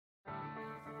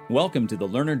Welcome to the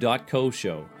Learner.co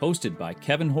show, hosted by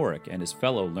Kevin Horick and his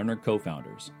fellow Learner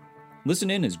co-founders.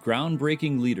 Listen in as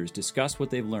groundbreaking leaders discuss what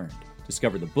they've learned.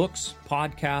 Discover the books,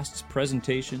 podcasts,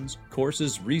 presentations,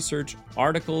 courses, research,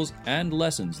 articles, and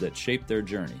lessons that shaped their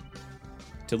journey.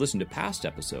 To listen to past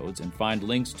episodes and find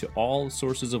links to all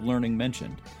sources of learning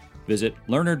mentioned, visit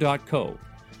learner.co.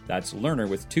 That's learner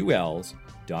with two L's,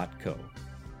 .co.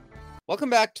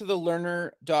 Welcome back to the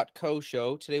Learner.co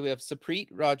show. Today we have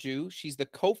Supreet Raju. She's the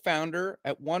co-founder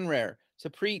at OneRare.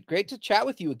 Supreet, great to chat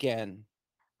with you again.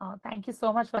 Oh, thank you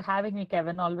so much for having me,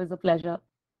 Kevin. Always a pleasure.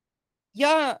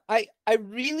 Yeah, I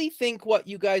really think what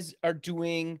you guys are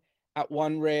doing at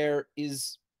OneRare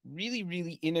is really,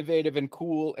 really innovative and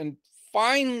cool, and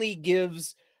finally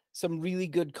gives some really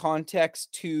good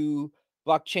context to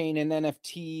blockchain and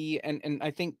NFT, and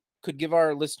I think could give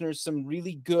our listeners some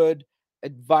really good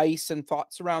advice and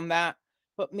thoughts around that.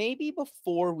 But maybe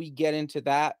before we get into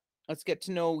that, let's get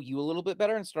to know you a little bit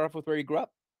better and start off with where you grew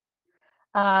up.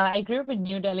 I grew up in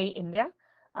New Delhi, India.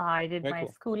 I did Very my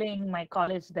cool. schooling, my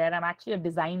college there. I'm actually a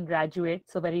design graduate,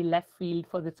 so very left field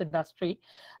for this industry.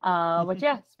 But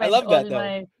yeah, I spent love that all though.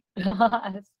 my.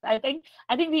 I think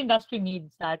the industry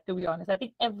needs that. To be honest, I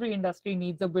think every industry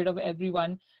needs a bit of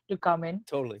everyone to come in.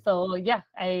 Totally. So yeah,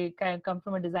 I kind of come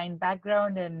from a design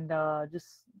background and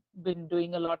just been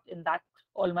doing a lot in that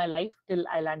all my life till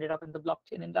I landed up in the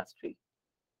blockchain industry.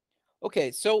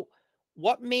 Okay, so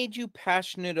what made you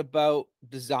passionate about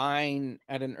design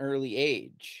at an early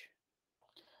age?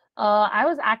 I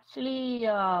was actually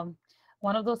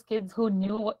one of those kids who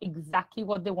knew exactly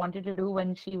what they wanted to do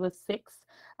when she was 6.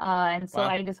 And so Wow.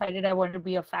 I decided I wanted to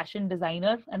be a fashion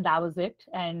designer, and that was it.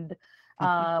 And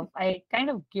I kind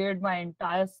of geared my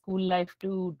entire school life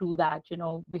to do that. You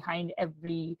know, behind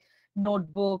every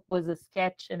notebook was a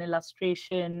sketch, an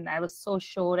illustration. I was so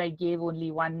sure I gave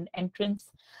only one entrance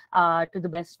to the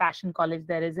best fashion college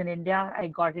there is in India. I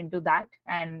got into that,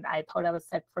 and I thought I was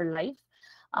set for life.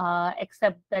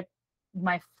 Except that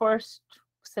my first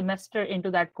semester into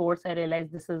that course, I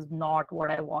realized this is not what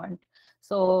I want.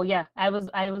 So yeah, I was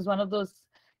one of those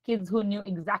kids who knew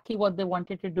exactly what they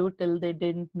wanted to do till they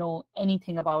didn't know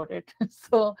anything about it.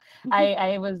 So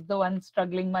I was the one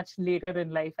struggling much later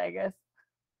in life, I guess.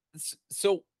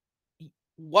 So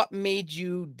what made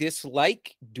you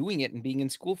dislike doing it and being in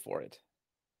school for it?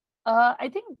 I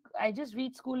think I just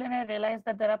read school and I realized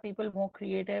that there are people more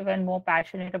creative and more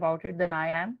passionate about it than I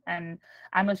am. And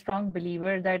I'm a strong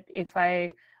believer that if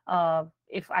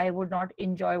I would not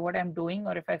enjoy what I'm doing,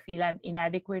 or if I feel I'm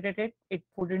inadequate at it, it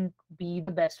wouldn't be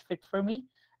the best fit for me.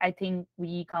 I think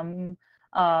we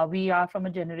are from a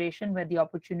generation where the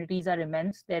opportunities are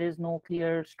immense. There is no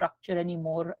clear structure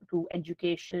anymore to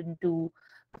education, to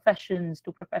professions,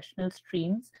 to professional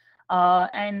streams.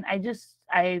 And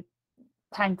I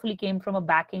thankfully came from a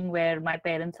backing where my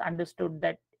parents understood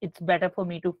that it's better for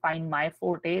me to find my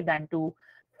forte than to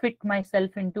fit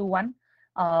myself into one.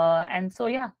 And so,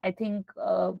 yeah, I think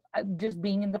just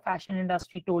being in the fashion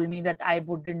industry told me that I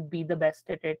wouldn't be the best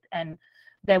at it, and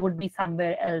there would be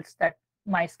somewhere else that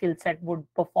my skill set would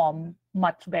perform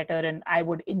much better, and I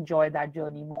would enjoy that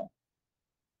journey more.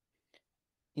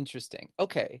 Interesting.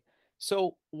 Okay.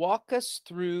 So walk us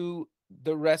through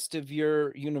the rest of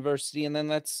your university, and then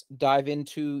let's dive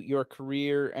into your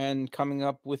career and coming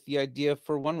up with the idea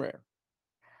for OneRare.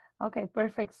 Okay,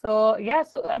 perfect. So yeah,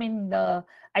 so I mean,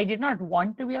 I did not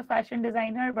want to be a fashion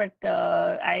designer, but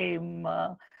I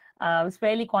was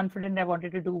fairly confident I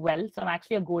wanted to do well. So I'm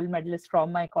actually a gold medalist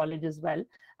from my college as well.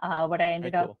 But I Very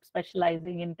ended up cool.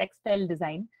 specializing in textile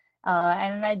design.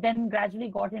 And I then gradually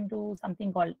got into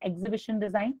something called exhibition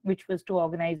design, which was to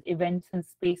organize events and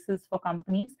spaces for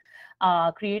companies,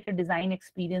 create a design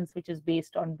experience which is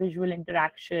based on visual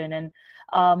interaction,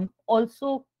 and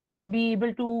also be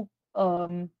able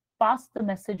to pass the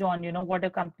message on, you know, what a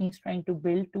company is trying to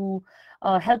build to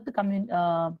help the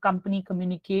company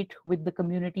communicate with the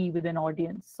community, with an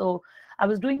audience. So I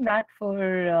was doing that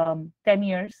for 10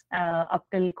 years up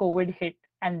till COVID hit.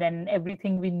 And then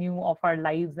everything we knew of our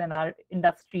lives and our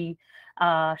industry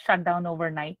shut down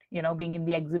overnight. You know, being in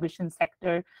the exhibition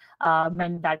sector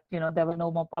meant that, you know, there were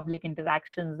no more public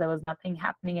interactions. There was nothing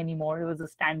happening anymore. It was a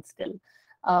standstill.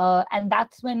 And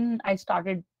that's when I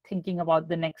started thinking about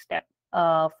the next step.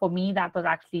 For me, that was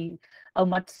actually a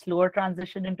much slower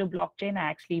transition into blockchain. I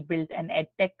actually built an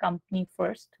edtech company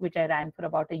first, which I ran for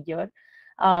about a year.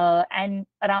 And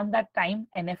around that time,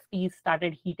 NFTs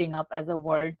started heating up as a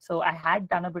word. So I had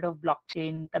done a bit of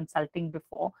blockchain consulting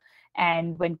before.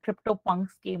 And when CryptoPunks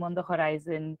came on the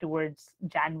horizon towards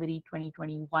January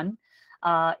 2021,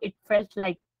 it felt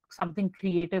like something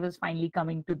creative is finally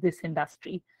coming to this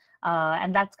industry.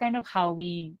 And that's kind of how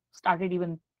we started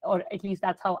even, or at least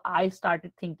that's how I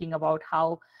started thinking about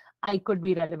how I could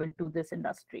be relevant to this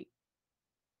industry.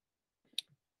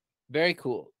 Very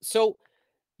cool. So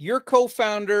your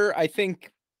co-founder, I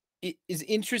think, is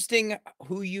interesting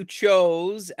who you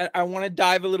chose. I want to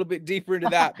dive a little bit deeper into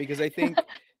that because I think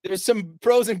there's some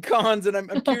pros and cons, and I'm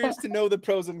curious to know the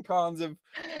pros and cons of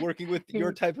working with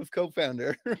your type of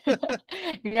co-founder.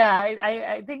 Yeah,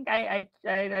 I think I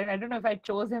don't know if I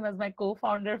chose him as my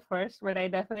co-founder first, but I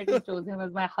definitely chose him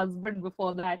as my husband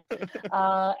before that.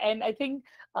 And I think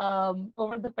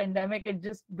over the pandemic, it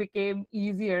just became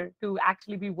easier to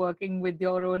actually be working with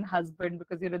your own husband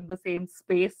because you're in the same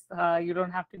space. You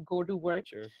don't have to go to work.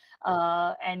 Sure.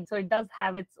 And so it does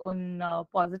have its own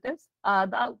positives.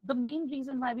 The main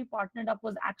reason why we partnered up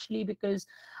was actually because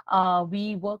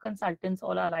we were consultants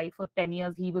all our life. For 10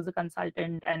 years, he was a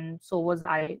consultant, and so was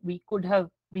I. We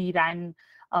ran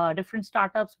different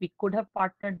startups. We could have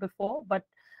partnered before, but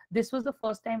this was the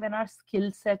first time when our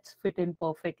skill sets fit in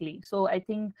perfectly. So I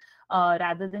think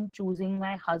rather than choosing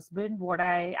my husband, what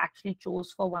I actually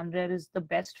chose for OneRare is the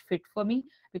best fit for me,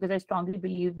 because I strongly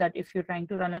believe that if you're trying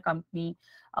to run a company,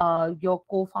 your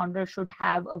co-founder should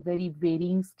have a very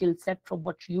varying skill set from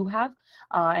what you have.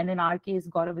 And in our case,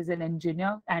 Gaurav is an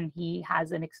engineer and he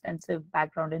has an extensive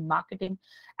background in marketing.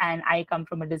 And I come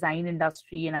from a design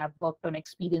industry and I've worked on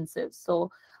experiences. So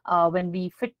when we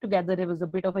fit together, it was a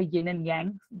bit of a yin and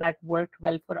yang that worked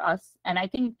well for us. And I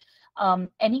think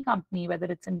any company, whether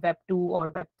it's in Web 2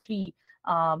 or Web 3,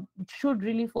 should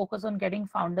really focus on getting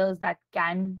founders that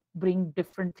can bring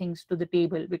different things to the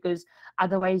table, because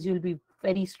otherwise you'll be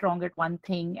very strong at one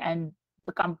thing and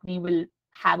the company will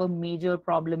have a major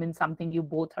problem in something you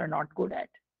both are not good at.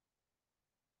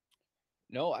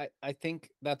 No, I think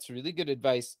that's really good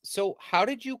advice. So how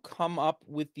did you come up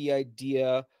with the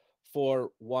idea for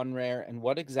OneRare, and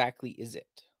what exactly is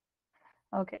it?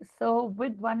 Okay, so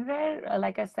with OneRare,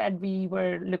 like I said, we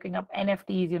were looking up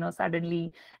NFTs.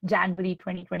 Suddenly January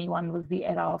 2021 was the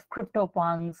era of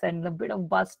CryptoPunks and a bit of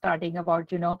buzz starting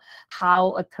about,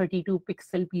 how a 32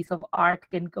 pixel piece of art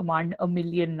can command 1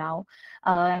 million now.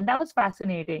 And that was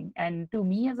fascinating. And to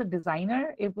me as a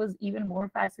designer, it was even more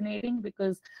fascinating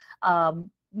because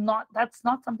that's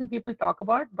not something people talk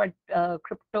about, but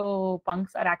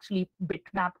CryptoPunks are actually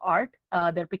bitmap art.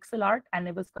 They're pixel art, and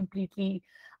it was completely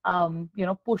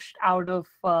pushed out of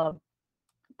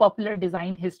popular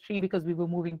design history because we were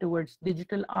moving towards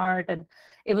digital art and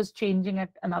it was changing at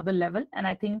another level. And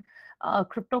I think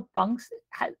CryptoPunks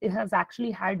it has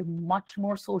actually had much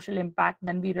more social impact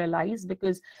than we realized,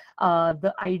 because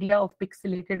the idea of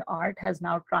pixelated art has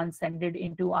now transcended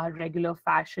into our regular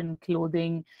fashion,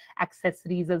 clothing,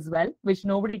 accessories as well, which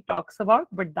nobody talks about,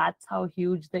 but that's how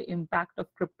huge the impact of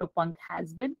CryptoPunk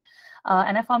has been.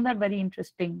 And I found that very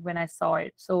interesting when I saw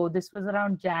it. So this was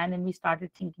around Jan, and we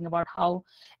started thinking about how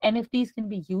NFTs can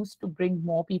be used to bring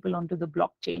more people onto the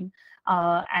blockchain.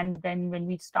 And then when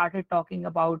we started talking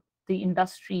about the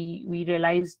industry, we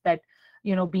realized that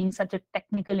being such a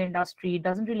technical industry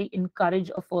doesn't really encourage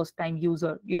a first-time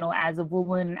user. As a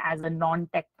woman, as a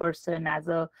non-tech person, as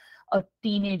a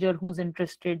teenager who's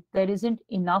interested, there isn't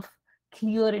enough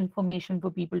clear information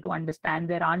for people to understand.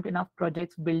 There aren't enough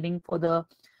projects building for the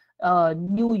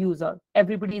new user.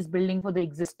 Everybody is building for the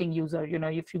existing user.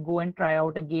 If you go and try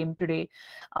out a game today,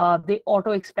 they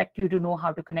auto expect you to know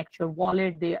how to connect your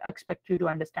wallet. They expect you to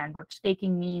understand what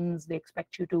staking means. They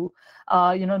expect you to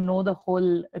know the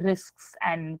whole risks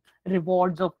and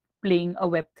rewards of playing a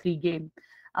Web3 game.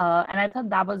 And I thought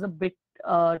that was a bit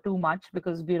too much,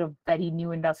 because we're a very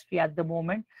new industry at the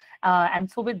moment. And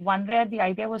so with OneRare, the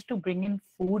idea was to bring in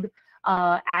food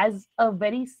as a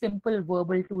very simple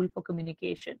verbal tool for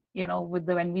communication.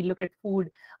 When we look at food,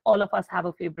 all of us have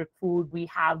a favorite food. We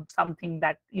have something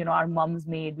that our mums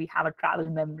made. We have a travel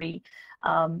memory.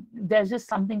 There's just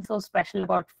something so special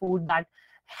about food that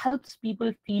helps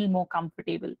people feel more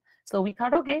comfortable. So we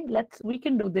thought, okay, we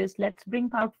can do this. Let's bring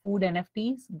out food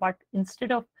NFTs, but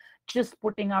instead of just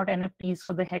putting out NFTs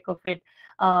for the heck of it,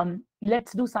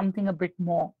 let's do something a bit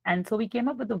more. And so we came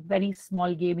up with a very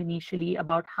small game initially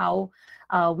about how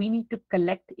we need to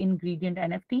collect ingredient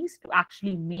NFTs to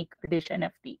actually make a dish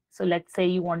NFT. So let's say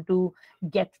you want to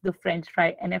get the French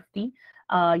fry NFT.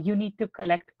 You need to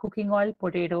collect cooking oil,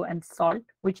 potato, and salt,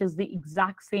 which is the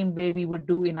exact same way we would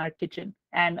do in our kitchen.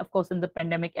 And of course, in the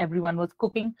pandemic, everyone was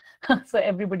cooking. So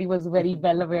everybody was very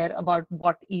well aware about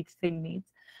what each thing needs.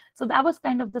 So that was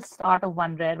kind of the start of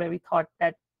OneRare, where we thought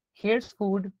that here's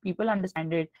food, people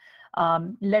understand it.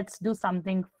 Let's do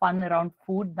something fun around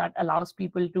food that allows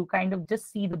people to kind of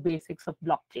just see the basics of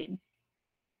blockchain.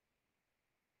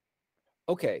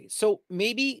 Okay, so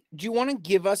maybe do you want to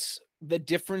give us the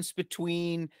difference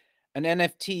between an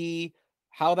NFT,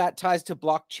 how that ties to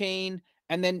blockchain,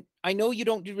 and then I know you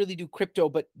don't really do crypto,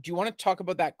 but do you want to talk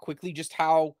about that quickly, just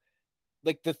how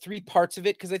like the three parts of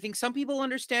it? Because I think some people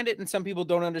understand it and some people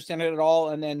don't understand it at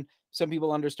all, and then some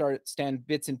people understand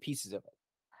bits and pieces of it.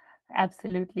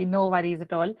 Absolutely, no worries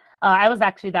at all. I was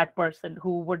actually that person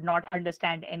who would not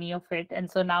understand any of it. And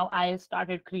so now I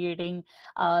started creating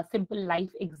simple life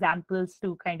examples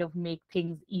to kind of make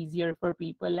things easier for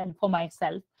people and for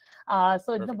myself.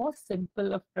 So, in the Perfect. most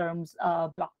simple of terms,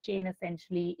 blockchain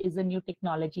essentially is a new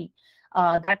technology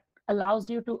that allows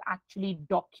you to actually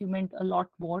document a lot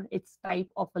more. It's type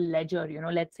of a ledger.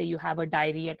 Let's say you have a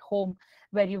diary at home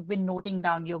where you've been noting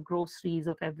down your groceries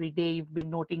of every day, you've been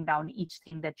noting down each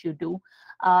thing that you do.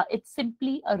 It's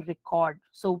simply a record.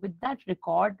 So with that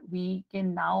record, we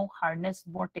can now harness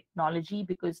more technology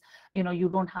because you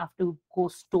don't have to go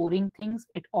storing things;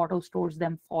 it auto stores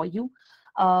them for you.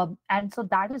 And so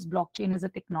that is blockchain as a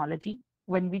technology.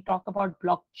 When we talk about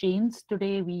blockchains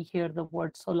today, we hear the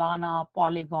word Solana,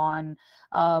 Polygon,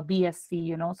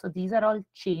 BSC. So these are all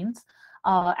chains.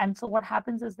 And so what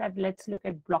happens is that let's look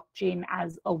at blockchain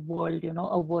as a world,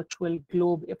 a virtual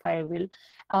globe, if I will.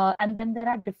 And then there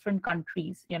are different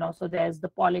countries, so there's the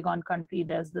Polygon country,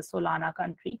 there's the Solana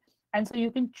country. And so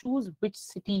you can choose which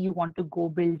city you want to go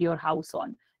build your house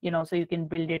on. So you can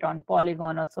build it on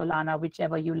Polygon or Solana,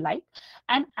 whichever you like.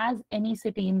 And as any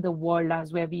city in the world,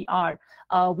 as where we are,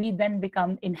 we then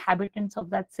become inhabitants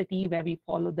of that city where we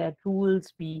follow their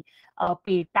rules. We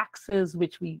pay taxes,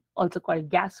 which we also call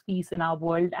gas fees in our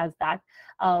world as that.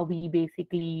 We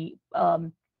basically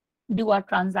do our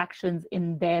transactions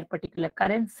in their particular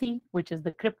currency, which is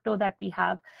the crypto that we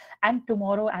have. And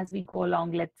tomorrow, as we go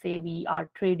along, let's say we are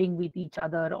trading with each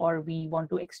other or we want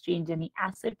to exchange any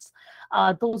assets,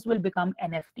 those will become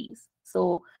NFTs.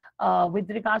 So, with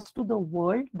regards to the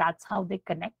world, that's how they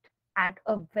connect. At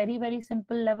a very, very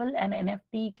simple level, an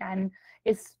NFT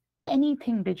is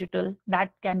anything digital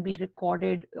that can be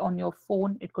recorded on your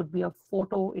phone. It could be a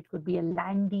photo, it could be a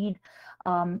land deed,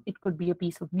 it could be a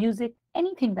piece of music,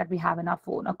 anything that we have in our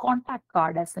phone, a contact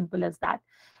card, as simple as that.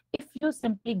 If you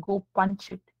simply go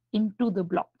punch it into the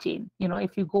blockchain,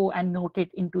 if you go and note it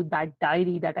into that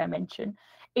diary that I mentioned,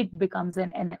 it becomes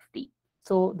an NFT.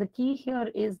 So the key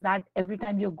here is that every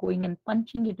time you're going and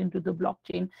punching it into the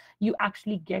blockchain, you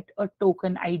actually get a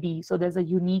token ID. So there's a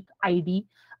unique ID,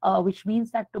 which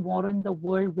means that tomorrow in the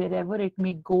world, wherever it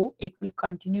may go, it will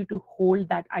continue to hold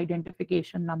that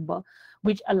identification number,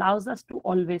 which allows us to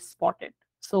always spot it.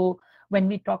 So when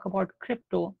we talk about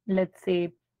crypto, let's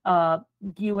say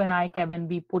you and I, Kevin,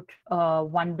 we put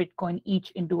 1 Bitcoin each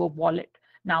into a wallet.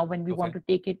 Now, when we want Okay. to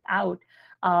take it out,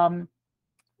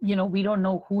 we don't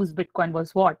know whose Bitcoin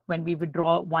was what when we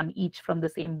withdraw one each from the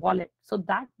same wallet. So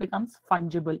that becomes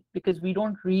fungible because we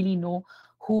don't really know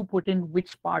who put in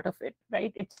which part of it,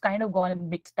 right? It's kind of gone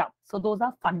mixed up. So those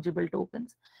are fungible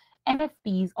tokens.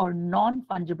 NFTs or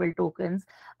non-fungible tokens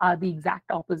are the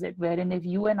exact opposite, wherein if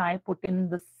you and I put in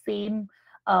the same,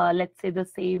 let's say the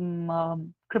same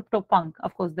CryptoPunk,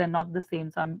 of course, they're not the same.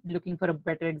 So I'm looking for a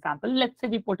better example. Let's say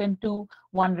we put in two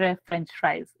OneRare French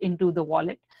fries into the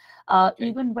wallet. Okay.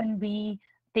 Even when we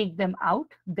take them out,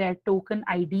 their token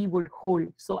ID would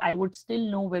hold. So I would still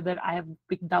know whether I have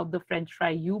picked out the French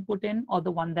fry you put in or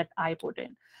the one that I put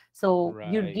in. So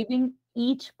you're Right. giving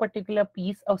each particular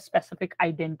piece of specific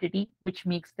identity, which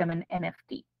makes them an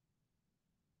NFT.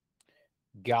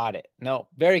 Got it. No,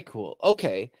 very cool.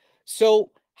 Okay.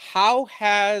 So, how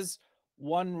has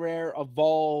OneRare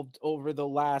evolved over the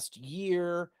last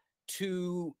year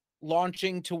to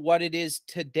launching to what it is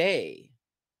today?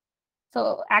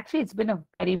 So actually, it's been a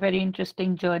very, very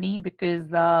interesting journey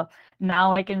because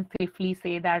now I can safely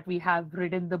say that we have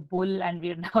ridden the bull and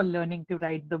we are now learning to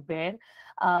ride the bear.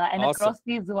 And Awesome. across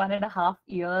these 1.5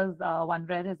 years,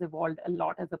 OneRare has evolved a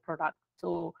lot as a product.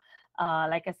 So,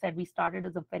 like I said, we started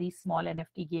as a very small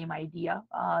NFT game idea.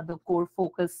 The core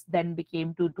focus then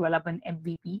became to develop an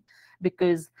MVP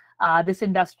because this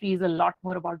industry is a lot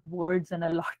more about words and a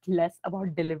lot less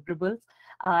about deliverables.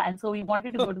 And so we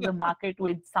wanted to go to the market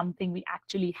with something we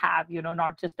actually have,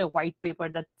 not just a white paper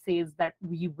that says that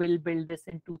we will build this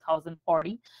in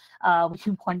 2040.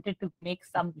 We wanted to make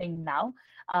something now.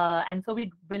 And so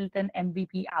we built an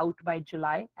MVP out by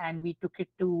July and we took it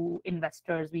to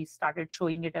investors. We started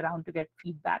showing it around to get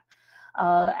feedback.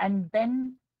 And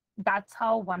then that's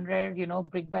how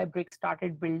OneRare, brick by brick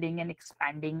started building and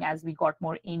expanding as we got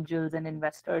more angels and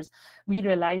investors. We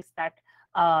realized that,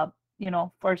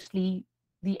 firstly,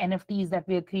 the NFTs that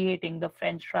we're creating, the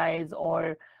French fries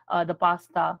or the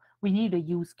pasta, we need a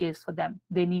use case for them.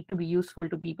 They need to be useful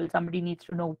to people. Somebody needs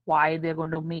to know why they're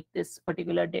going to make this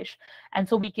particular dish. And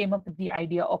so we came up with the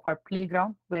idea of our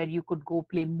playground, where you could go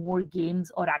play more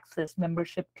games or access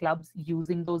membership clubs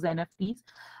using those NFTs,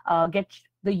 get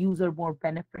the user more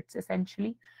benefits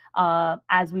essentially.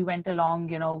 As we went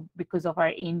along, because of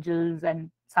our angels and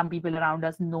some people around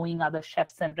us knowing other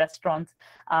chefs and restaurants,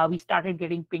 we started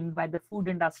getting pinged by the food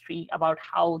industry about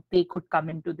how they could come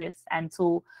into this. And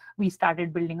so we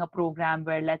started building a program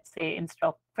where, let's say, instead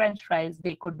of French fries,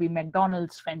 they could be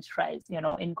McDonald's French fries,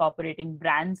 incorporating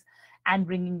brands and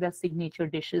bringing their signature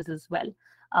dishes as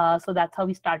well. So that's how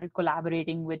we started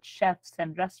collaborating with chefs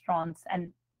and restaurants.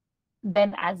 And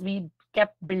then as we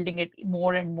kept building it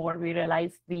more and more, we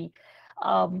realized the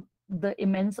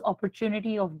immense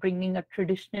opportunity of bringing a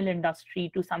traditional industry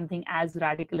to something as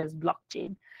radical as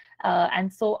blockchain.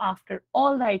 And so after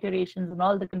all the iterations and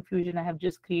all the confusion I have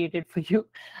just created for you,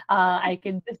 I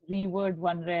can just reword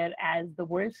OneRare as the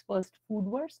world's first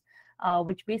foodverse,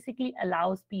 which basically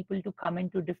allows people to come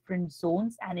into different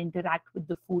zones and interact with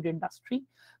the food industry.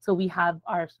 So we have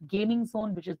our gaming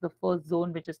zone, which is the first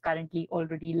zone, which is currently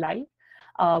already live,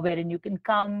 wherein you can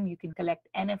come, you can collect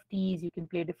NFTs, you can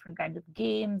play different kinds of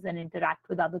games and interact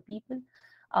with other people.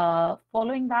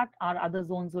 Following that, our other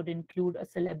zones would include a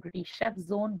celebrity chef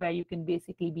zone, where you can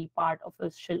basically be part of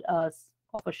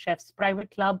a chef's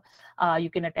private club. You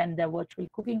can attend their virtual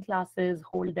cooking classes,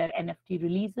 hold their NFT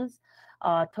releases.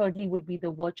 Thirdly would be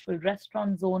the virtual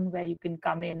restaurant zone, where you can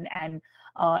come in and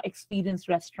experience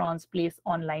restaurants, place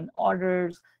online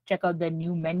orders, check out their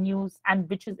new menus, and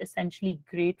which is essentially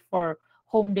great for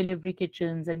home delivery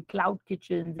kitchens and cloud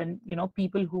kitchens, and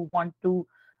people who want to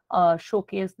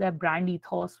showcase their brand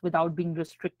ethos without being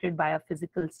restricted by a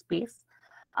physical space.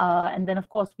 And then, of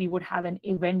course, we would have an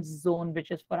events zone,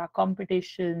 which is for our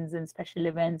competitions and special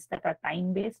events that are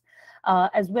time-based,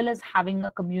 as well as having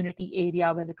a community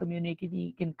area where the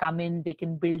community can come in, they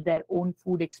can build their own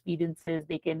food experiences,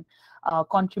 they can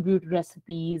contribute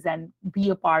recipes and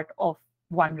be a part of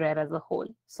OneRare as a whole.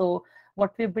 So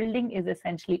what we're building is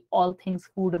essentially all things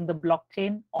food on the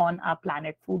blockchain on our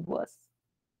planet Foodverse.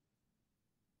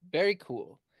 Very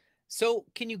cool. So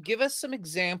can you give us some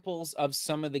examples of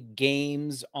some of the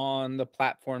games on the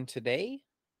platform today?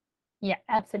 Yeah,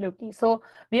 absolutely. So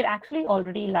we're actually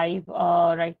already live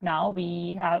right now.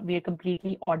 We are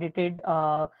completely audited.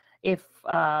 For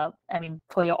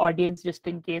your audience, just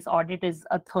in case, audit is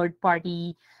a third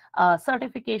party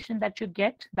certification that you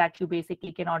get, that you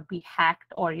basically cannot be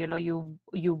hacked, or you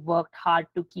worked hard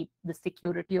to keep the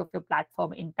security of your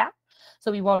platform intact.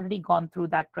 So we've already gone through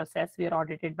that process. We are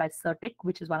audited by Certic,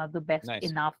 which is one of the best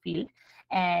in our field.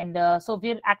 And so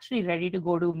we're actually ready to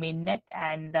go to mainnet,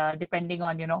 and depending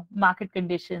on market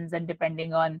conditions and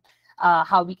depending on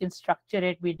how we can structure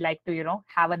it, we'd like to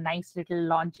have a nice little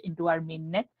launch into our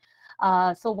mainnet.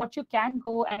 So what you can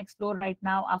go and explore right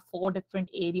now are 4 different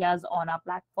areas on our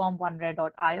platform,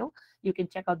 OneRare.io. You can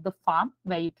check out the farm,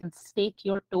 where you can stake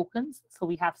your tokens. So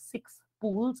we have 6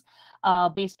 pools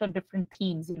based on different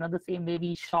themes, the same way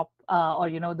we shop or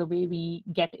the way we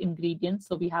get ingredients.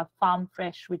 So we have Farm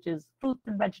Fresh, which is fruits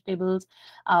and vegetables.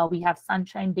 We have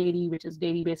Sunshine Dairy, which is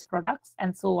dairy based products,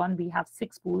 and so on. We have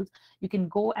 6 pools. You can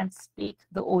go and stake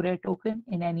the ORARE token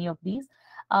in any of these.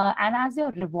 And as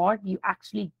your reward, you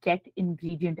actually get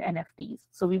ingredient NFTs.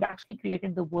 So we've actually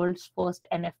created the world's first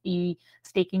NFT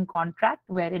staking contract,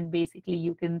 wherein basically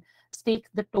you can stake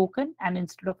the token, and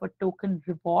instead of a token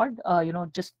reward,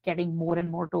 just getting more and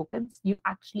more tokens, you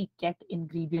actually get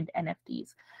ingredient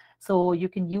NFTs. So you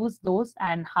can use those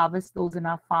and harvest those in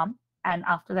our farm. And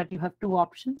after that, you have 2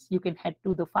 options. You can head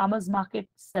to the farmers market,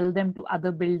 sell them to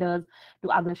other builders, to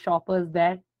other shoppers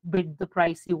there, bid the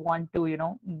price you want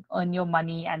to, earn your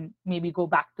money and maybe go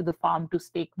back to the farm to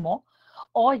stake more.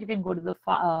 Or you can go to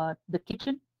the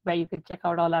kitchen, where you can check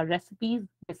out all our recipes,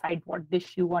 decide what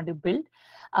dish you want to build,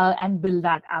 and build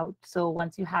that out. So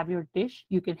once you have your dish,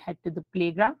 you can head to the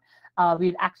playground.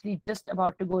 We're actually just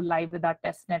about to go live with our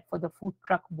testnet for the food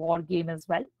truck war game as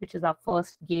well, which is our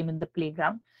first game in the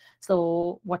playground.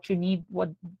 So what you need for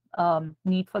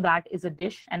that is a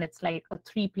dish, and it's like a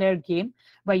 3-player game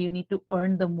where you need to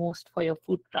earn the most for your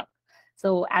food truck.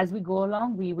 So as we go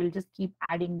along, we will just keep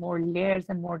adding more layers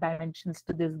and more dimensions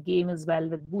to this game as well,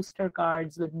 with booster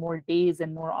cards, with more days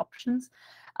and more options.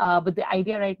 But the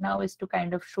idea right now is to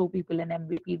kind of show people an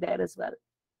MVP there as well.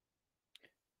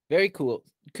 Very cool.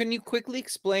 Can you quickly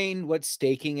explain what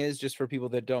staking is, just for people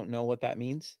that don't know what that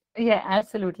means? Yeah,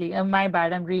 absolutely. My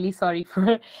bad. I'm really sorry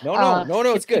for No,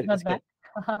 it's good. It's good.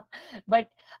 But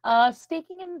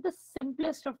Staking in the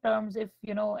simplest of terms, if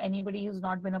anybody who's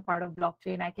not been a part of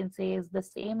blockchain, I can say is the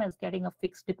same as getting a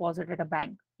fixed deposit at a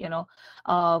bank.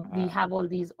 We have all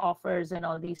these offers and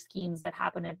all these schemes that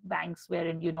happen at banks,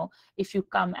 wherein if you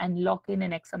come and lock in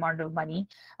an X amount of money,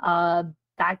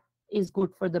 that is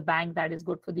good for the bank, that is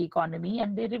good for the economy,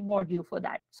 and they reward you for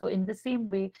that. So in the same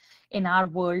way, in our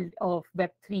world of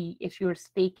Web3, if you're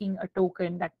staking a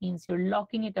token, that means you're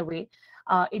locking it away.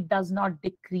 It does not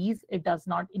decrease, it does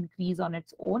not increase on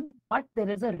its own, but there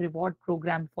is a reward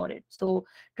program for it. So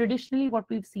traditionally, what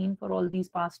we've seen for all these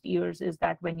past years is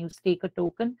that when you stake a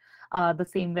token, the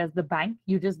same as the bank,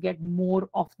 you just get more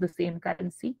of the same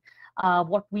currency.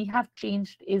 What we have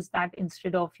changed is that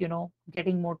instead of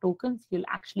getting more tokens, you'll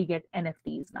actually get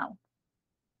NFTs now.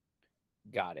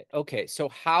 Got it. Okay, so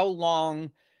how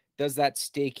long does that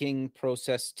staking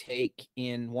process take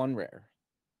in OneRare?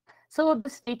 So the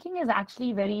staking is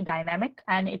actually very dynamic,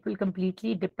 and it will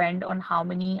completely depend on how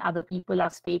many other people are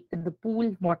staked in the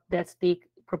pool, what their stake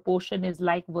proportion is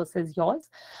like versus yours.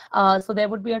 So there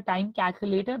would be a time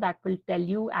calculator that will tell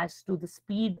you as to the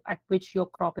speed at which your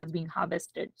crop is being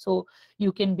harvested. So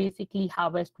you can basically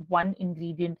harvest one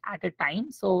ingredient at a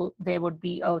time. So there would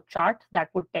be a chart that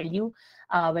would tell you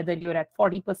whether you're at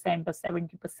 40% or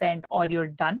 70% or you're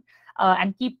done,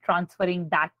 and keep transferring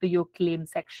that to your claim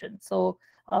section. So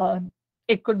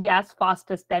it could be as fast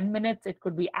as 10 minutes, it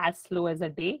could be as slow as a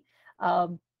day.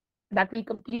 That will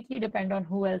completely depend on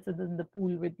who else is in the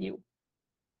pool with you.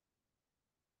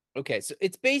 Okay, so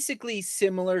it's basically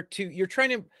similar to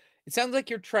it sounds like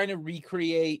you're trying to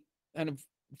recreate kind of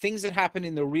things that happen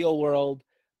in the real world,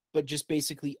 but just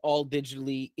basically all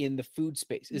digitally in the food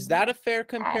space. Is that a fair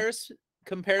comparison?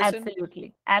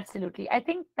 Absolutely. I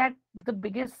think that the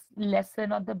biggest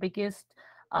lesson or the biggest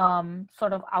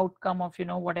sort of outcome of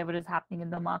whatever is happening in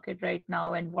the market right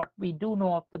now, and what we do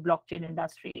know of the blockchain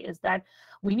industry, is that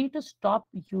we need to stop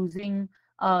using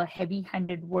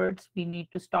heavy-handed words. We need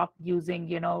to stop using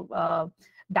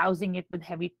dousing it with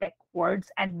heavy tech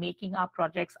words and making our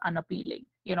projects unappealing.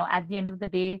 At the end of the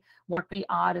day, what we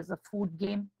are is a food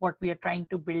game. What we are trying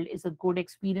to build is a good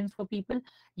experience for people.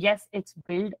 Yes, it's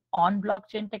built on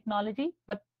blockchain technology,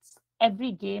 but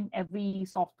every game, every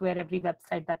software, every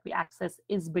website that we access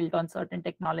is built on certain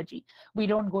technology. We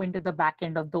don't go into the back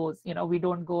end of those. We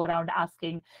don't go around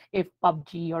asking if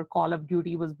PUBG or Call of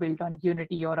Duty was built on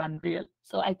Unity or Unreal.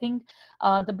 So I think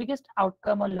the biggest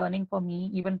outcome or learning for me,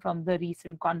 even from the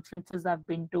recent conferences I've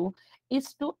been to,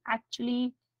 is to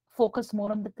actually focus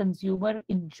more on the consumer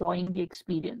enjoying the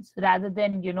experience rather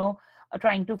than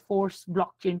trying to force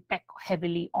blockchain tech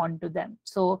heavily onto them.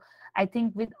 So I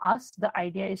think with us, the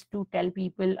idea is to tell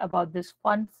people about this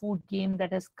fun food game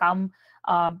that has come,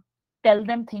 tell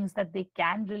them things that they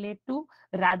can relate to,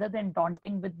 rather than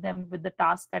daunting with them with the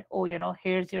task that, oh,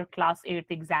 here's your class 8th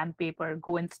exam paper,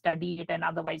 go and study it, and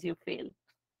otherwise you fail.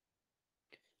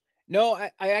 No,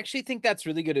 I actually think that's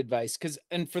really good advice,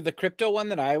 and for the crypto one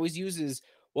that I always use is,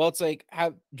 well, it's like,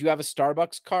 do you have a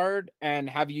Starbucks card, and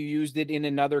have you used it in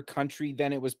another country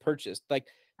than it was purchased? Like,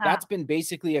 that's been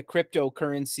basically a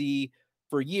cryptocurrency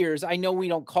for years. I know we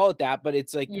don't call it that, but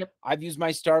it's like, Yep. I've used my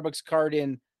Starbucks card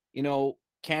in,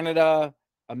 Canada,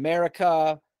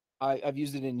 America. I've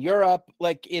used it in Europe.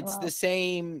 Like, it's the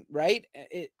same, right?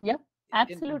 Yep,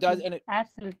 absolutely.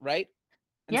 Absolutely. Right?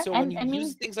 And Yeah, so when you I use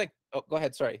mean, things like, oh, go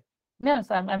ahead, sorry. No,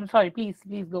 so I'm sorry. Please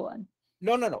go on.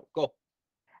 No, go.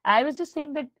 I was just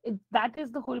saying that that is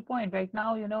the whole point right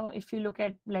now. If you look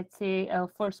at, let's say, a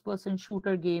first-person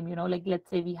shooter game, like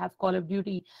let's say we have Call of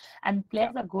Duty, and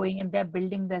players are going and they're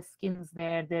building their skins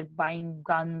there, they're buying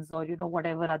guns or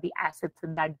whatever are the assets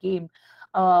in that game.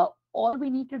 All we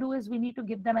need to do is we need to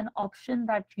give them an option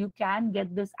that you can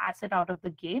get this asset out of the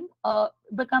game.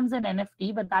 Becomes an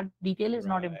NFT, but that detail is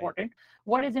not important.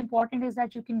 What is important is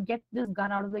that you can get this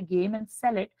gun out of the game and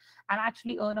sell it and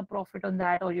actually earn a profit on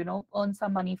that, or earn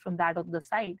some money from that on the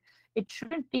side. It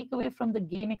shouldn't take away from the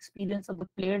game experience of the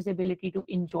player's ability to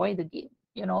enjoy the game.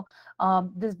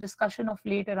 This discussion of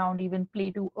late around even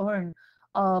play to earn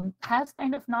has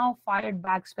kind of now fired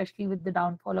back, especially with the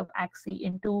downfall of Axie,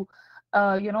 into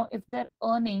if they're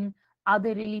earning, are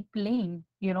they really playing?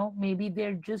 Maybe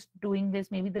they're just doing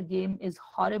this, maybe the game is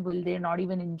horrible, they're not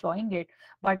even enjoying it.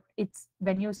 But it's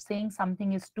when you're saying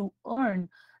something is to earn,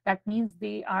 that means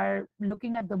they are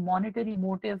looking at the monetary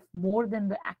motive more than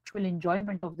the actual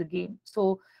enjoyment of the game.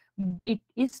 So it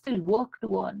is still work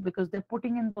to earn because they're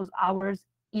putting in those hours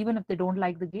even if they don't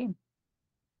like the game.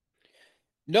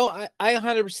 No, I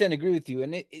 100% agree with you.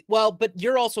 And well, but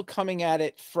you're also coming at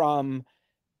it from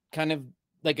kind of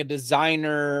like a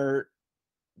designer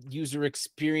user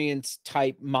experience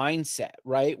type mindset,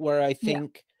 right? Where I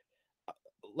think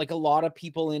like a lot of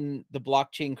people in the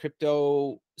blockchain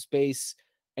crypto space,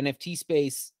 NFT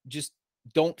space, just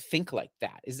don't think like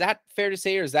that. Is that fair to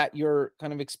say, or is that your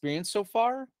kind of experience so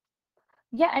far?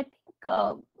 Yeah, I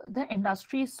think the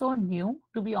industry is so new,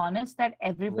 to be honest, that Right.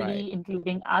 everybody,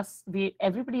 including us,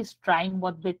 everybody is trying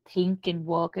what they think can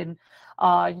work and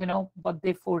what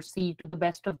they foresee to the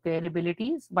best of their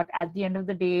abilities. But at the end of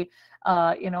the day,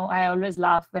 I always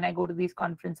laugh when I go to these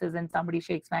conferences and somebody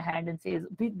shakes my hand and says,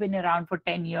 "We've been around for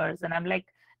 10 years," and I'm like,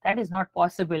 that is not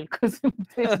possible because the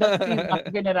industry has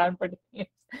not been around for 10 years.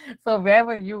 So where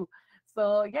were you?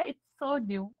 So yeah, it's so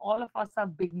new. All of us are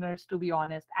beginners, to be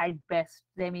honest, at best.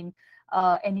 I mean,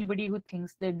 anybody who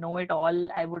thinks they know it all,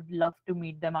 I would love to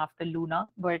meet them after Luna.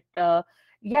 But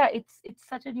yeah, it's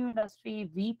such a new industry.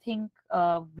 We think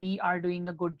we are doing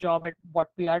a good job at what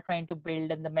we are trying to build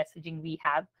and the messaging we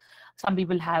have. Some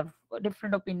people have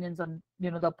different opinions on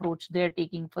the approach they're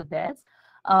taking for theirs.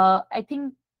 I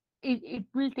think it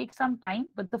will take some time,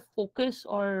 but the focus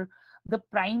or the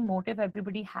prime motive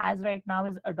everybody has right now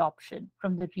is adoption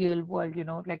from the real world.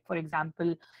 Like for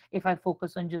example, if I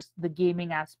focus on just the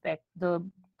gaming aspect, the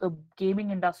gaming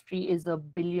industry is a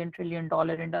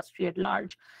billion-trillion-dollar industry at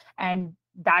large, and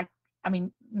that, I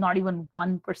mean, not even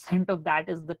 1% of that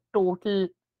is the total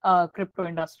crypto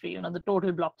industry, the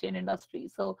total blockchain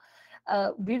industry. So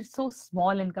we're so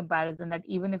small in comparison that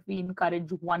even if we encourage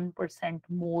 1%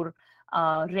 more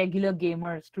regular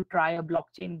gamers to try a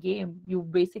blockchain game,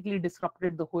 you've basically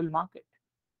disrupted the whole market.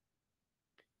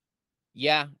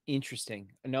 Yeah,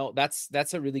 interesting. No,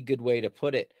 that's a really good way to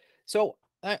put it. So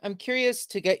I'm curious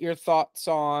to get your thoughts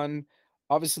on,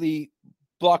 obviously,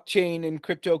 blockchain and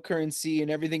cryptocurrency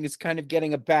and everything is kind of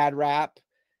getting a bad rap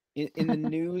in the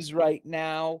news right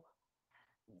now.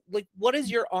 Like, what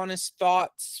is your honest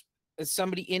thoughts as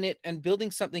somebody in it and building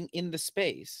something in the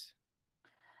space?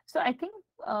 So I think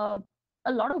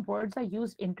a lot of words are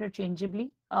used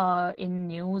interchangeably in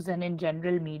news and in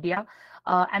general media,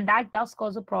 and that does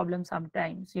cause a problem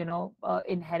sometimes.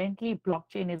 Inherently,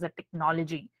 blockchain is a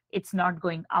technology. It's not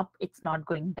going up. It's not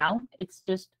going down. It's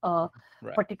just a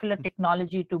Right. particular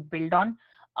technology to build on.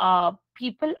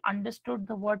 People understood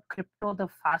the word crypto the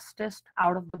fastest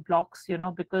out of the blocks,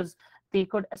 because they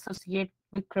could associate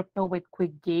with crypto with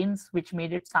quick gains, which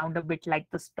made it sound a bit like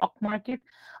the stock market.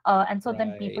 And so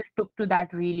then people Right. took to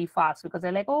that really fast because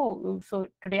they're like, oh, so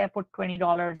today I put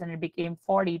 $20 and it became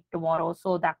 40 tomorrow.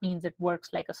 So that means it works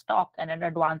like a stock and an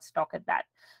advanced stock at that.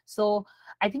 So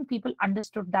I think people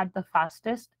understood that the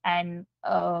fastest. And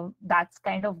that's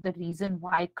kind of the reason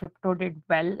why crypto did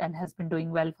well and has been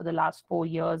doing well for the last 4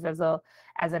 years as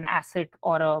an asset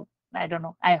or a, I don't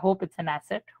know. I hope it's an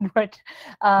asset. But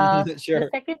the Sure.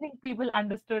 second thing people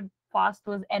understood fast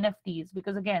was NFTs,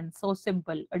 because again, so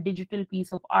simple, a digital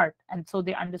piece of art. And so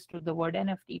they understood the word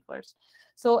NFT first.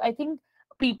 So I think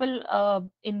people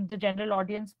in the general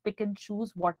audience pick and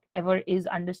choose whatever is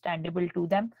understandable to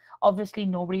them. Obviously,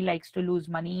 nobody likes to lose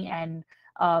money. And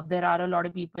there are a lot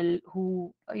of people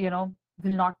who, will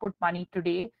not put money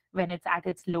today when it's at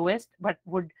its lowest, but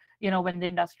would, when the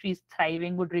industry is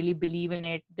thriving, would really believe in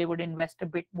it. They would invest a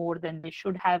bit more than they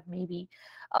should have, maybe.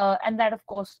 And that, of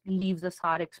course, leaves a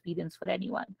sour experience for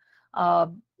anyone.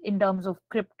 In terms of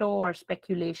crypto or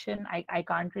speculation, I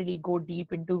can't really go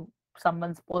deep into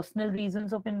someone's personal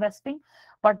reasons of investing,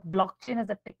 but blockchain as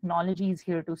a technology is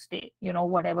here to stay.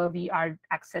 Whatever we are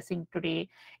accessing today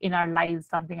in our lives,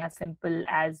 something as simple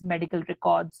as medical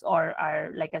records, or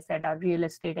our, like I said, our real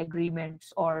estate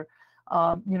agreements, or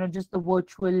just the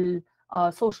virtual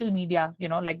social media,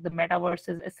 like the metaverse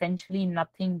is essentially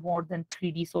nothing more than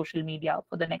 3D social media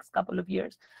for the next couple of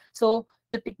years. So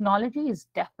the technology is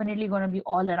definitely going to be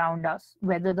all around us,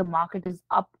 whether the market is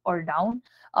up or down.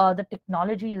 The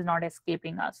technology is not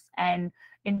escaping us. And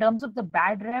in terms of the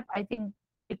bad rep, I think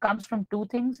it comes from two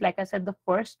things. Like I said, the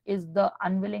first is the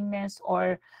unwillingness,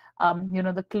 or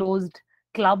the closed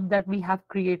club that we have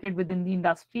created within the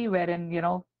industry, wherein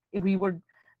we would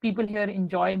people here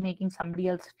enjoy making somebody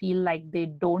else feel like they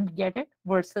don't get it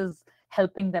versus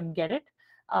helping them get it.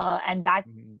 And that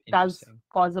does Interesting.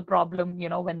 cause a problem,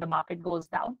 when the market goes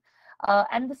down.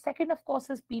 And the second, of course,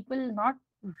 is people not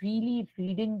really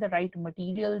reading the right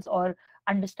materials or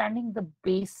understanding the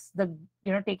base,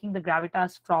 taking the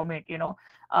gravitas from it.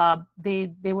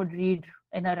 They would read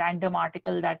in a random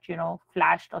article that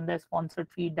flashed on their sponsored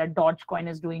feed that Dogecoin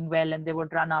is doing well, and they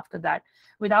would run after that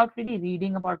without really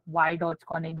reading about why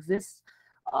Dogecoin exists.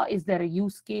 Is there a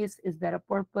use case? Is there a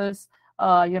purpose?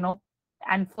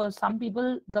 And for some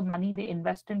people, the money they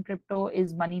invest in crypto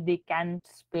is money they can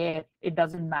spare. It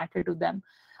doesn't matter to them.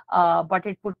 But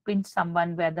it would pinch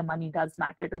someone where the money does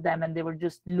matter to them, and they were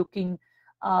just looking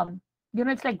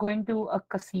it's like going to a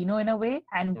casino in a way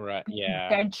and Right. being Yeah.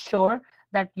 dead sure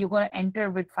that you're going to enter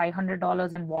with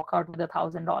 $500 and walk out with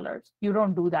 $1,000. You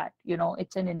don't do that.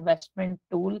 It's an investment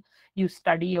tool. You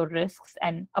study your risks.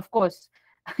 And of course,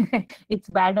 it's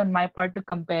bad on my part to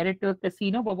compare it to a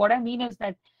casino. But what I mean is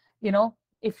that,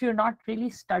 if you're not really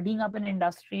studying up an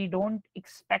industry, don't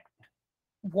expect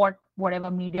whatever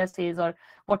media says or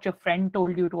what your friend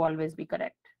told you to always be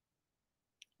correct.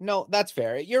 No, that's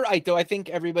fair. You're right, though. I think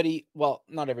everybody, well,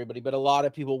 not everybody, but a lot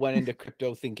of people went into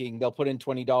crypto thinking they'll put in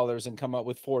 $20 and come out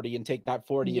with 40 and take that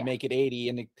 40 and Yeah. make it 80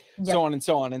 and so Yep. on and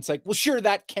so on. And it's like, well, sure,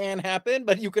 that can happen,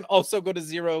 but you can also go to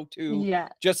 0 to Yeah.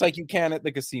 just like you can at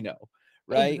the casino,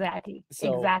 right? Exactly,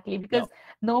 So, exactly. no, Because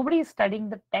nobody is studying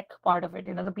the tech part of it.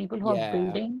 The people who are yeah,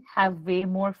 building have way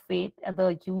more faith at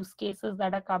the use cases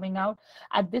that are coming out.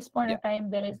 At this point yeah. of time,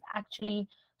 there is actually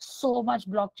so much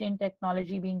blockchain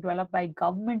technology being developed by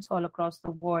governments all across the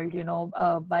world,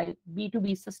 by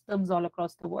B2B systems all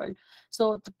across the world.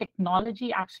 So the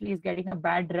technology actually is getting a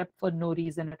bad rep for no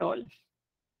reason at all.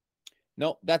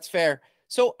 No, that's fair.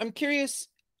 So I'm curious,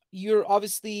 you're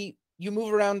obviously, you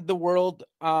move around the world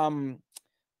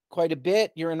quite a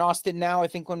bit. You're in Austin now. I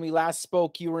think when we last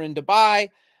spoke, you were in Dubai.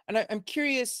 And I'm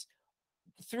curious,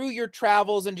 through your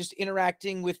travels and just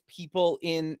interacting with people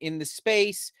in the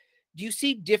space, do you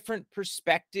see different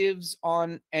perspectives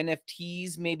on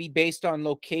NFTs, maybe based on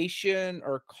location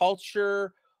or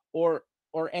culture or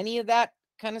any of that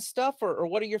kind of stuff? Or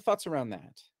what are your thoughts around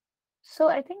that? So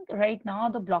I think right now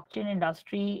the blockchain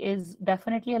industry is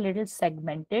definitely a little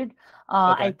segmented.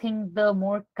 I Okay. think the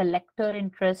more collector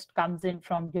interest comes in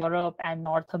from Europe and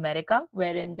North America,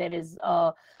 wherein there is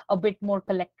a bit more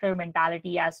collector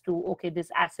mentality as to, okay,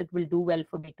 this asset will do well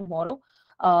for me tomorrow.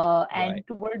 And Right.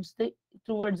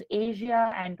 towards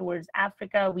Asia and towards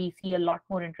Africa, we see a lot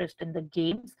more interest in the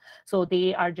games. So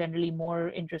they are generally more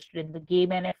interested in the game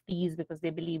NFTs because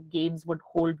they believe games would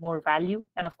hold more value.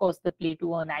 And of course, the play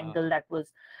to earn angle that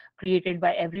was created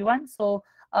by everyone. So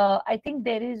I think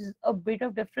there is a bit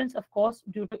of difference, of course,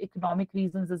 due to economic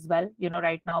reasons as well.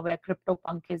 Right now where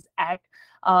CryptoPunk is at,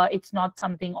 it's not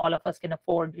something all of us can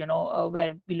afford.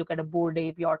 Where we look at a Bored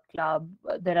Ape Yacht Club,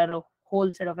 there are a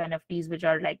whole set of NFTs which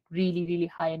are like really, really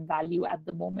high in value at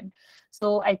the moment.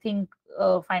 So I think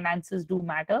finances do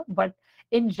matter, but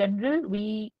in general,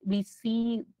 we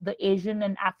see the Asian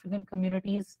and African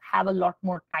communities have a lot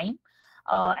more time.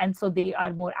 And so they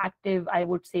are more active, I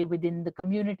would say, within the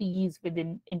communities,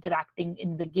 within interacting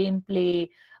in the gameplay,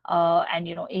 and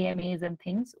AMAs and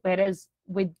things. Whereas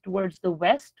with towards the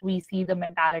West, we see the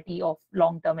mentality of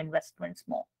long-term investments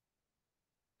more.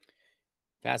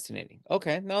 Fascinating.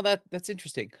 Okay. No, that's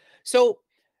interesting. So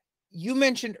you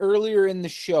mentioned earlier in the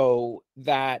show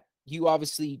that you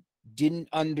obviously didn't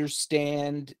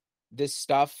understand this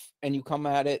stuff and you come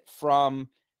at it from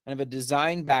kind of a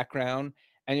design background,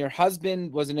 and your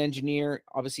husband was an engineer,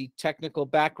 obviously technical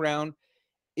background.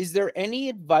 Is there any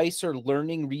advice or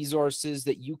learning resources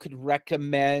that you could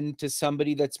recommend to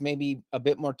somebody that's maybe a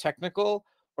bit more technical,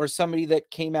 or somebody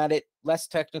that came at it less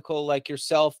technical like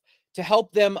yourself, to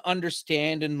help them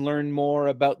understand and learn more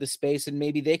about the space, and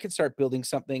maybe they could start building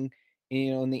something,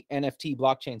 in the NFT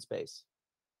blockchain space?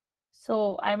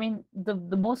 So, I mean, the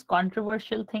most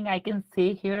controversial thing I can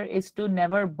say here is to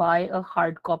never buy a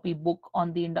hard copy book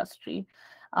on the industry.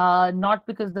 Not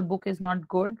because the book is not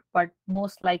good, but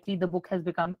most likely the book has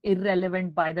become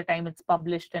irrelevant by the time it's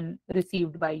published and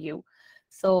received by you.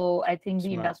 So, I think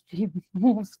the Smart. industry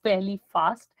moves fairly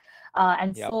fast.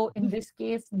 And Yep. so, in this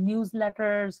case,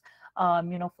 newsletters,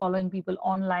 following people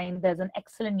online. There's an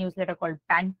excellent newsletter called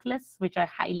Bankless, which I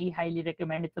highly, highly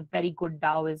recommend. It's a very good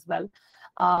DAO as well.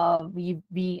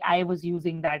 I was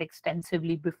using that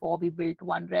extensively before we built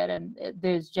OneRare, and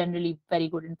there's generally very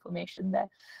good information there.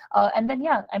 And then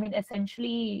yeah, I mean,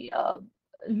 essentially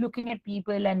looking at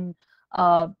people and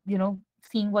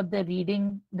seeing what they're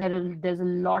reading. There's a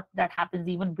lot that happens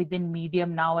even within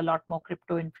Medium now. A lot more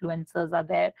crypto influencers are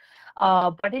there,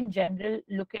 but in general,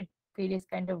 look at various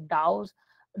kind of DAOs.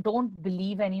 Don't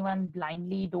believe anyone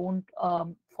blindly. Don't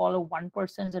follow one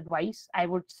person's advice. I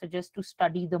would suggest to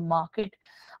study the market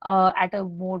at a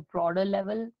more broader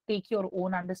level. Take your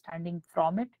own understanding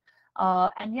from it.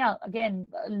 And yeah, again,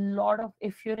 a lot of,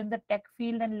 if you're in the tech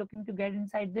field and looking to get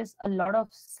inside this, a lot of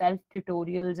self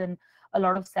tutorials and a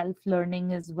lot of self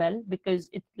learning as well, because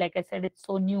it's like I said, it's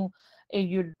so new.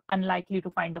 You're unlikely to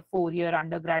find a 4 year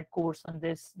undergrad course on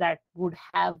this that would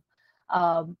have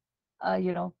um,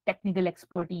 technical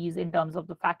expertise in terms of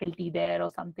the faculty there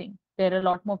or something. There are a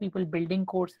lot more people building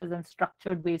courses and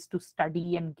structured ways to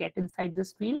study and get inside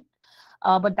this field,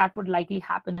 but that would likely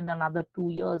happen in another 2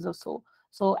 years or so.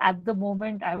 So at the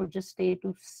moment, I would just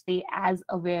stay as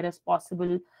aware as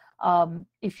possible.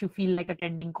 If you feel like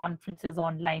attending conferences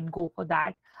online, go for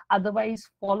that. Otherwise,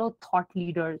 follow thought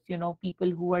leaders, people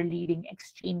who are leading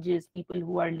exchanges, people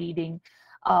who are leading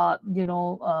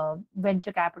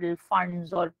venture capital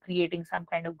funds or creating some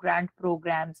kind of grant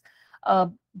programs. uh,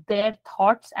 their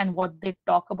thoughts and what they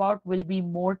talk about will be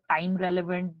more time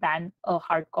relevant than a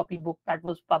hard copy book that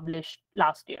was published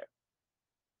last year.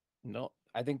 No,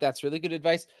 I think that's really good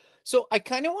advice. So I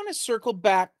kind of want to circle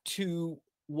back to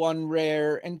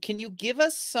OneRare, and can you give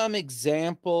us some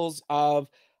examples of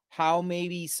how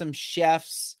maybe some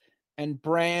chefs and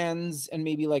brands and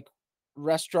maybe like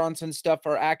restaurants and stuff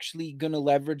are actually going to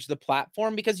leverage the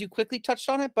platform? Because you quickly touched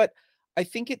on it, but I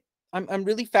think I'm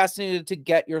really fascinated to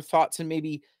get your thoughts and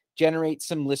maybe generate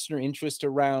some listener interest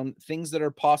around things that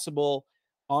are possible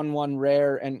on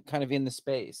OneRare and kind of in the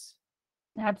space.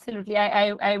 Absolutely.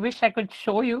 I wish I could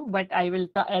show you, but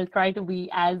I'll try to be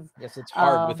as Yes, it's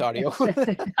hard with audio.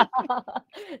 explicit.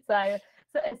 So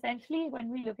so essentially, when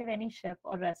we look at any chef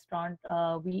or restaurant,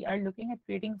 we are looking at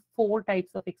creating four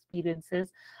types of experiences.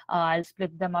 I'll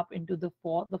split them up into the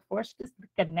four. The first is the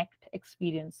connect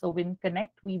experience. So in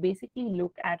connect, we basically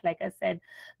look at, like I said,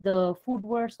 the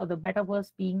foodverse or the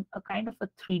metaverse being a kind of a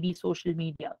 3D social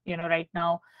media. Right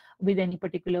now, with any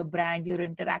particular brand, you're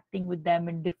interacting with them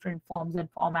in different forms and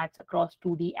formats across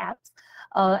 2D apps.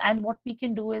 And what we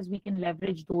can do is we can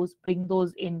leverage those, bring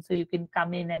those in, so you can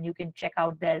come in and you can check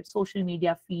out their social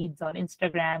media feeds on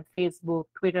Instagram, Facebook,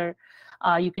 Twitter.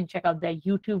 You can check out their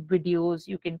YouTube videos.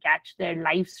 You can catch their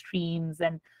live streams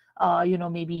and,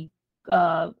 maybe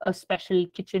a special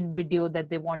kitchen video that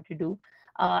they want to do.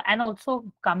 And also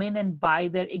come in and buy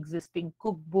their existing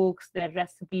cookbooks, their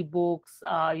recipe books,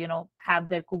 have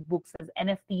their cookbooks as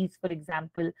NFTs, for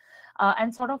example,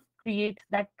 and sort of create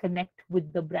that connect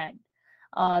with the brand.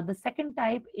 The second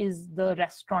type is the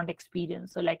restaurant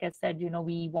experience. So, like I said,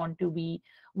 we want to be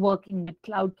working with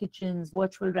cloud kitchens,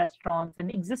 virtual restaurants,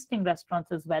 and existing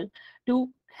restaurants as well to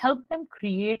help them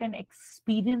create an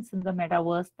experience in the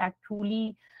metaverse that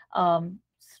truly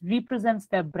represents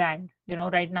their brand.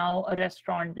 Right now, a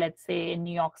restaurant, let's say in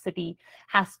New York City,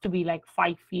 has to be like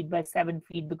 5 feet by 7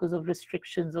 feet because of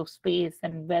restrictions of space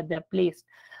and where they're placed.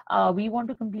 We want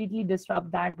to completely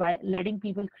disrupt that by letting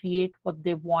people create what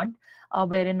they want,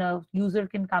 wherein a user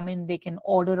can come in, they can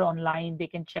order online, they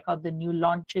can check out the new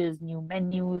launches, new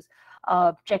menus,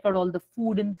 check out all the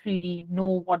food in 3D,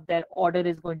 know what their order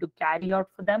is going to carry out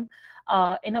for them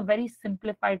in a very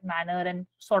simplified manner, and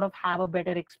sort of have a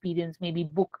better experience, maybe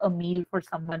book a meal for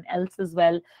someone else as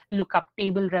well, look up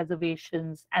table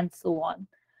reservations, and so on.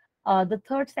 The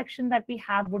third section that we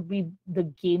have would be the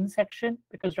game section,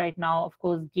 because right now, of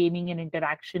course, gaming and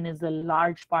interaction is a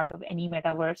large part of any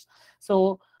metaverse.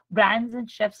 So brands and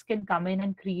chefs can come in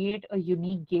and create a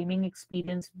unique gaming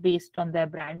experience based on their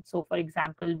brand. So, for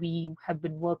example, we have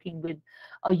been working with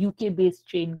a UK-based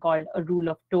chain called A Rule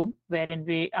of Tone, wherein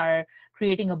we are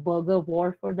creating a burger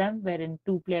war for them, wherein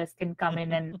two players can come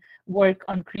in and work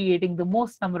on creating the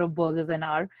most number of burgers an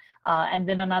hour. And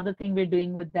then another thing we're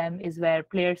doing with them is where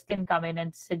players can come in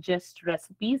and suggest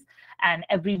recipes, and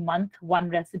every month one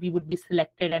recipe would be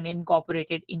selected and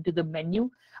incorporated into the menu,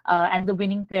 and the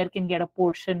winning player can get a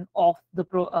portion of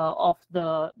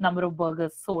the number of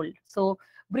burgers sold. So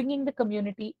bringing the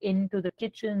community into the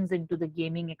kitchens, into the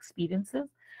gaming experiences.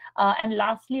 And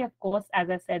lastly, of course,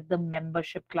 as I said, the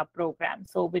membership club program.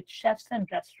 So with chefs and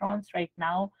restaurants right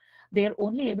now, they're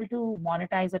only able to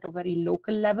monetize at a very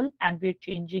local level, and we're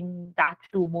changing that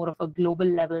to more of a global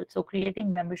level. So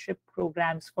creating membership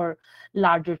programs for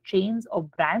larger chains or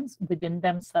brands within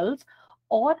themselves,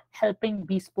 or helping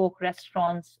bespoke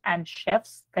restaurants and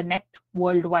chefs connect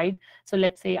worldwide. So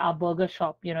let's say our burger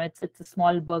shop, it's a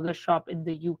small burger shop in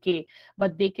the UK,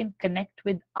 but they can connect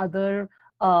with other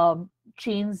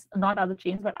chains, not other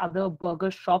chains, but other burger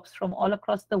shops from all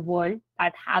across the world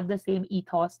that have the same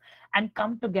ethos, and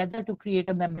come together to create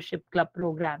a membership club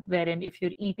program, wherein if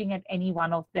you're eating at any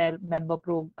one of their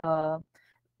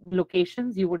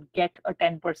locations, you would get a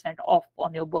 10% off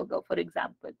on your burger, for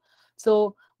example.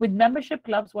 So with membership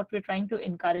clubs, what we're trying to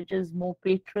encourage is more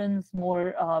patrons,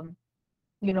 more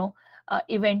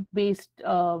event-based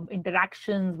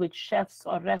interactions with chefs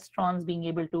or restaurants, being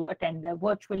able to attend their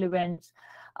virtual events,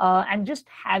 and just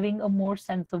having a more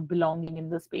sense of belonging in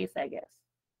the space, I guess.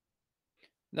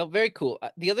 No, very cool.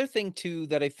 The other thing too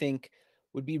that I think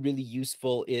would be really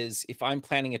useful is if I'm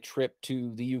planning a trip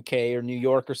to the UK or New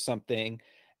York or something,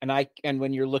 and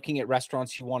when you're looking at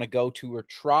restaurants you want to go to or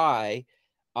try,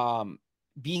 um,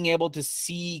 being able to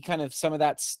see kind of some of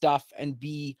that stuff and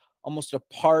be almost a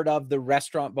part of the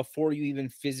restaurant before you even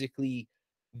physically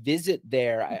visit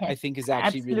there, I Yes, think is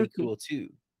actually really absolutely. cool too.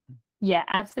 Yeah,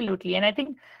 absolutely. And I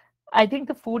think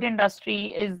the food industry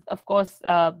is, of course,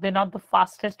 they're not the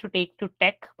fastest to take to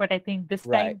tech, but I think this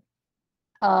Right. time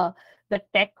uh, the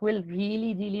tech will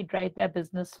really, really drive their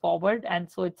business forward.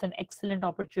 And so it's an excellent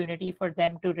opportunity for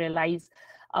them to realize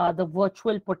the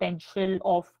virtual potential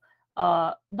of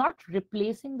not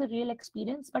replacing the real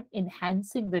experience, but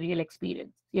enhancing the real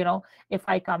experience. If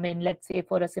I come in, let's say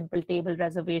for a simple table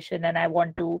reservation, and I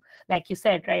want to, like you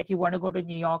said, right, you want to go to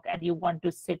New York and you want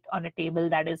to sit on a table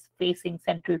that is facing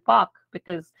Central Park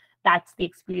because that's the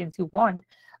experience you want.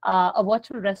 A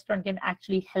virtual restaurant can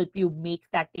actually help you make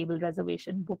that table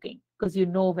reservation booking because you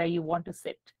know where you want to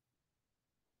sit.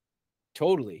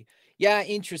 Totally. Yeah,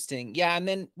 interesting. Yeah, and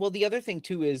then well, the other thing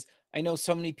too is I know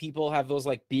so many people have those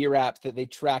like beer apps that they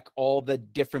track all the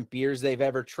different beers they've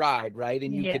ever tried, right?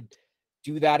 And you Yeah. could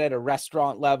do that at a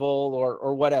restaurant level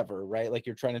or whatever, right? Like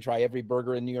you're trying to try every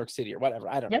burger in New York City or whatever.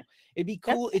 I don't know. Yep. It'd be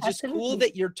Yep. cool. It's just cool Absolutely.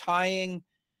 that you're tying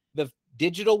the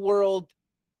digital world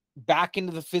back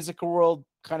into the physical world,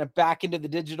 kind of back into the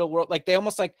digital world. Like they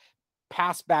almost like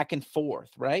pass back and forth,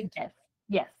 right? Yes,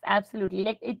 yes, absolutely.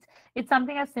 Like it's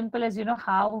something as simple as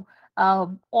how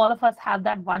all of us have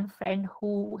that one friend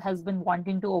who has been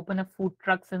wanting to open a food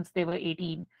truck since they were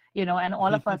 18, and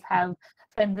all of us have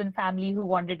friends and family who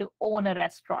wanted to own a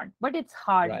restaurant, but it's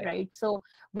hard, Right. right? So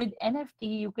with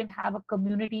NFT, you can have a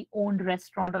community-owned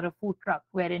restaurant or a food truck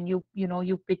wherein you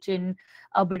pitch in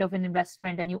a bit of an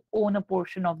investment and you own a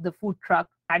portion of the food truck.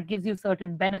 That gives you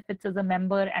certain benefits as a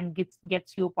member and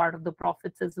gets you a part of the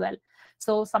profits as well.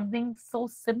 So something so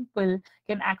simple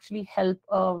can actually help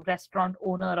a restaurant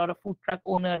owner or a food truck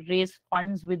owner raise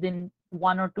funds within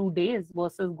 1 or 2 days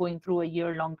versus going through a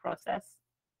year-long process.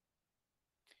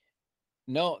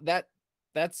 No,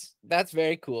 that's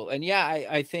very cool. And yeah,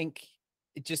 I think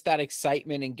just that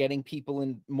excitement and getting people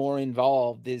in more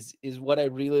involved is what I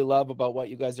really love about what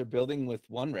you guys are building with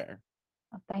OneRare.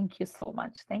 Thank you so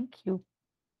much. Thank you.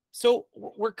 So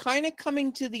we're kind of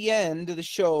coming to the end of the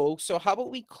show. So how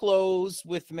about we close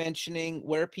with mentioning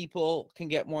where people can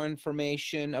get more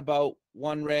information about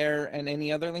OneRare and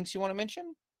any other links you want to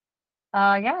mention?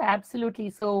 Yeah, absolutely.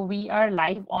 So we are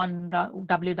live on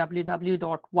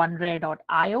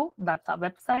www.onerare.io. That's our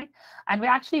website. And we're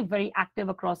actually very active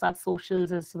across our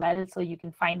socials as well. So you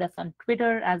can find us on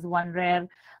Twitter as OneRare,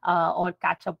 or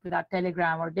catch up with our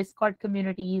Telegram or Discord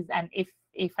communities. And if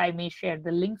I may share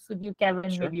the links with you,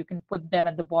 Kevin, Sure. maybe you can put them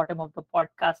at the bottom of the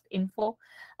podcast info,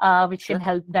 which can Sure.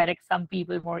 help direct some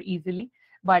people more easily.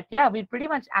 But yeah, we're pretty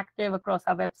much active across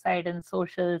our website and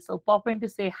social. So pop in to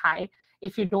say hi.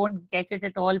 If you don't get it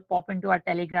at all, pop into our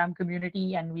Telegram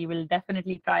community and we will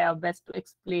definitely try our best to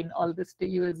explain all this to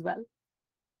you as well.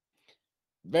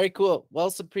 Very cool.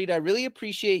 Well, Supreet, I really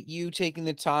appreciate you taking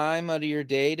the time out of your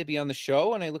day to be on the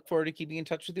show, and I look forward to keeping in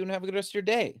touch with you and have a good rest of your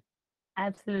day.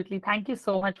 Absolutely. Thank you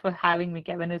so much for having me,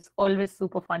 Kevin. It's always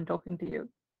super fun talking to you.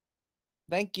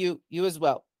 Thank you. You as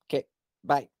well. Okay.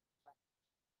 Bye.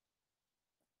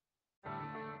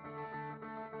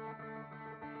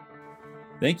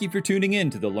 Thank you for tuning in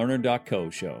to the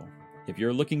Learner.co show. If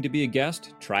you're looking to be a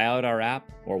guest, try out our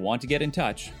app, or want to get in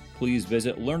touch, please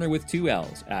visit Learner with 2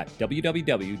 L's at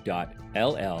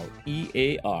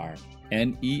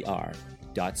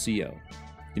www.llearner.co.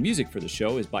 The music for the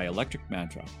show is by Electric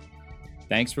Mantra.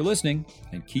 Thanks for listening,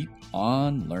 and keep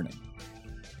on learning.